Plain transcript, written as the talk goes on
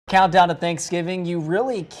Countdown to Thanksgiving, you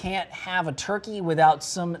really can't have a turkey without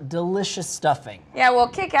some delicious stuffing. Yeah, we'll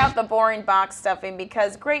kick out the boring box stuffing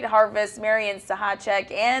because Great Harvest, Marian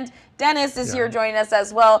Sahacek, and Dennis is here joining us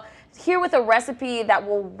as well. Here with a recipe that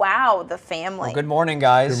will wow the family. Well, good morning,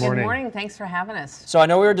 guys. Good morning. Good morning. Thanks for having us. So I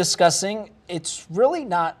know we were discussing, it's really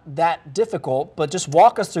not that difficult, but just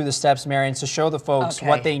walk us through the steps, Marian, to show the folks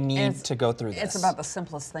what they need to go through this. It's about the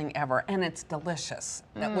simplest thing ever, and it's delicious,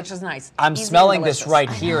 which is nice. I'm Easy smelling and this delicious. right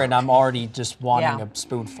here, and I'm already just wanting Yeah. a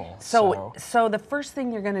spoonful. So the first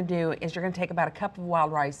thing you're going to do is you're going to take about a cup of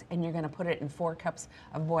wild rice, and you're going to put it in 4 cups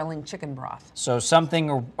of boiling chicken broth. So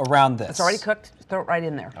something around this. It's already cooked. Throw it right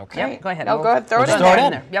in there. Okay. Yep, go ahead. Oh, go ahead. Throw it Just in throw it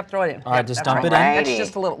there. in. Yep, throw it in. All right, Yep, just that's dump it in. That's Alrighty.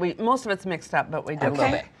 just a little. Most of it's mixed up, but we did a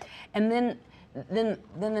little bit. And then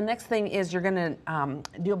the next thing is you're going to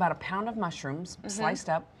do about a pound of mushrooms sliced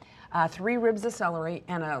up, 3 ribs of celery,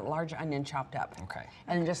 and a large onion chopped up. Okay.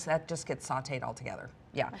 And that just gets sautéed all together.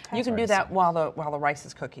 Yeah. You can do that while the rice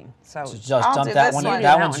is cooking. So Just I'll dump do that this one. one.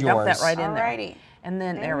 That one's yours. Dump that right in there. Alrighty. And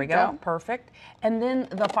then there we There go. we go. Perfect. And then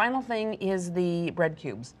the final thing is the bread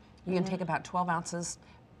cubes. You can take about 12 ounces.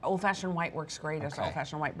 Old-fashioned white works great as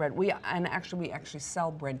old-fashioned white bread. We actually sell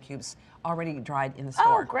bread cubes already dried in the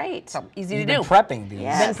store. Oh, great. So easy You've to been do. prepping these.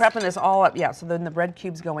 Yes. Been prepping this all up, yeah. So then the bread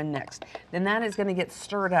cubes go in next. Then that is going to get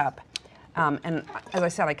stirred up. And as I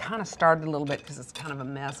said, I kind of started a little bit because it's kind of a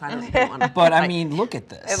mess. I don't want to. But I mean, look at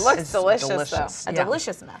this. It looks It's delicious, delicious, though. A yeah.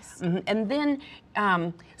 delicious mess. And then,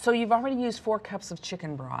 so you've already used 4 cups of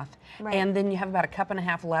chicken broth, Right. and then you have about a cup and a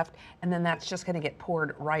half left, and then that's just going to get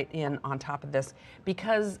poured right in on top of this.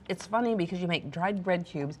 Because it's funny because you make dried bread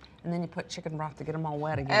cubes, and then you put chicken broth to get them all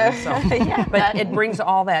wet again. But it brings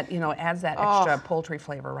all that, adds that extra poultry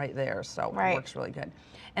flavor right there. So it works really good.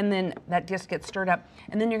 And then that just gets stirred up,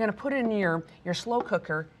 and then you're going to put it in your slow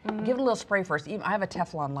cooker. Give it a little spray first. I have a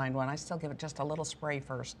Teflon lined one. I still give it just a little spray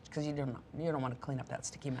first because you don't want to clean up that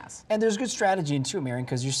sticky mess. And there's good strategy in too, Marian,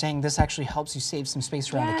 because you're saying this actually helps you save some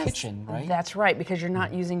space around the kitchen, right? That's right, because you're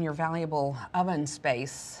not using your valuable oven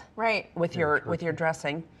space with your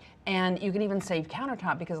dressing, and you can even save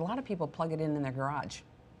countertop because a lot of people plug it in their garage.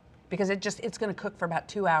 Because it's going to cook for about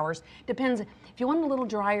 2 hours. Depends. If you want it a little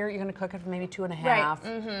drier, you're going to cook it for maybe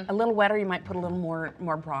 2.5. A little wetter, you might put a little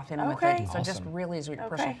more broth in with it. So it just really is your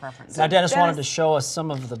personal preference. Now, Dennis wanted to show us some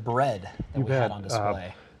of the bread that we had on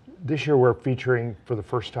display. This year we're featuring for the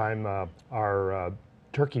first time our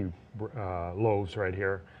turkey loaves right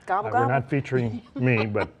here. Gobble, We're gobble. not featuring me,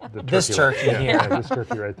 but the turkey. This turkey here. Yeah, this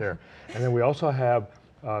turkey right there. And then we also have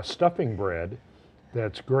stuffing bread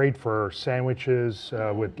that's great for sandwiches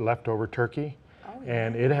with leftover turkey.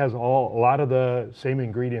 And it has a lot of the same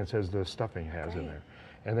ingredients as the stuffing has in there.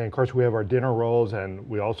 And then of course we have our dinner rolls, and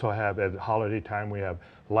we also have at holiday time we have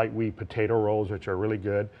light wheat potato rolls, which are really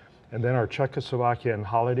good. And then our Czechoslovakian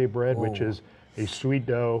holiday bread, which is a sweet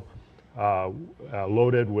dough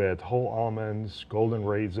loaded with whole almonds, golden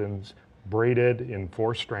raisins, braided in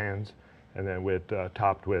 4 strands, and then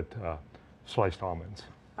topped with sliced almonds.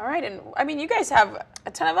 All right, and I mean, you guys have a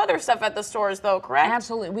ton of other stuff at the stores, though, correct?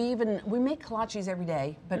 Absolutely. We make kolaches every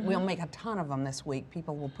day, but we'll make a ton of them this week.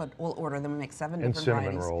 People will order them. We make 7 And different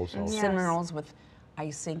cinnamon varieties. rolls also. Cinnamon rolls with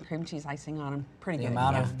icing, cream cheese icing on them. Pretty good.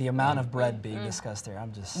 The amount of bread being discussed there.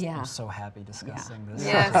 I'm so happy discussing this.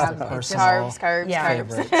 Yes, It's a personal carbs. favorite.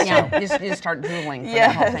 Yeah, you just start drooling for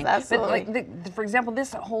Yes, the whole thing. absolutely. But like, for example,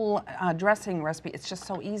 this whole dressing recipe, it's just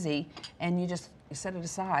so easy, and you set it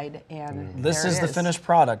aside, and This there is it the finished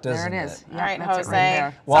product, isn't There it is. it? All right, that's it Jose, right there.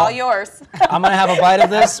 it's all yours. I'm gonna have a bite of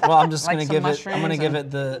this. Well, I'm just Like gonna some give it. I'm gonna mushrooms give and-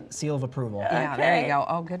 it the seal of approval. Yeah, there you go.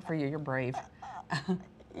 Oh, good for you. You're brave.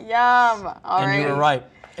 Yum. All And right. you were right.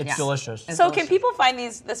 It's Yeah. delicious. So can people find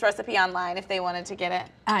this recipe online if they wanted to get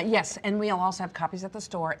it? Yes, and we'll also have copies at the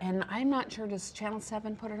store. And I'm not sure, does Channel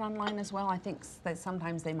 7 put it online as well? I think that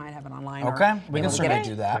sometimes they might have it online. Okay, we can get certainly it.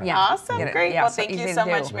 do that. Yeah, Awesome. get it. Great. Yeah, well, so thank you easy so to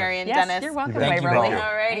much, do. Marian, Yes, Dennis. you're welcome, Thank you Waverly. both.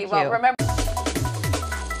 All righty. Thank Well, you. remember.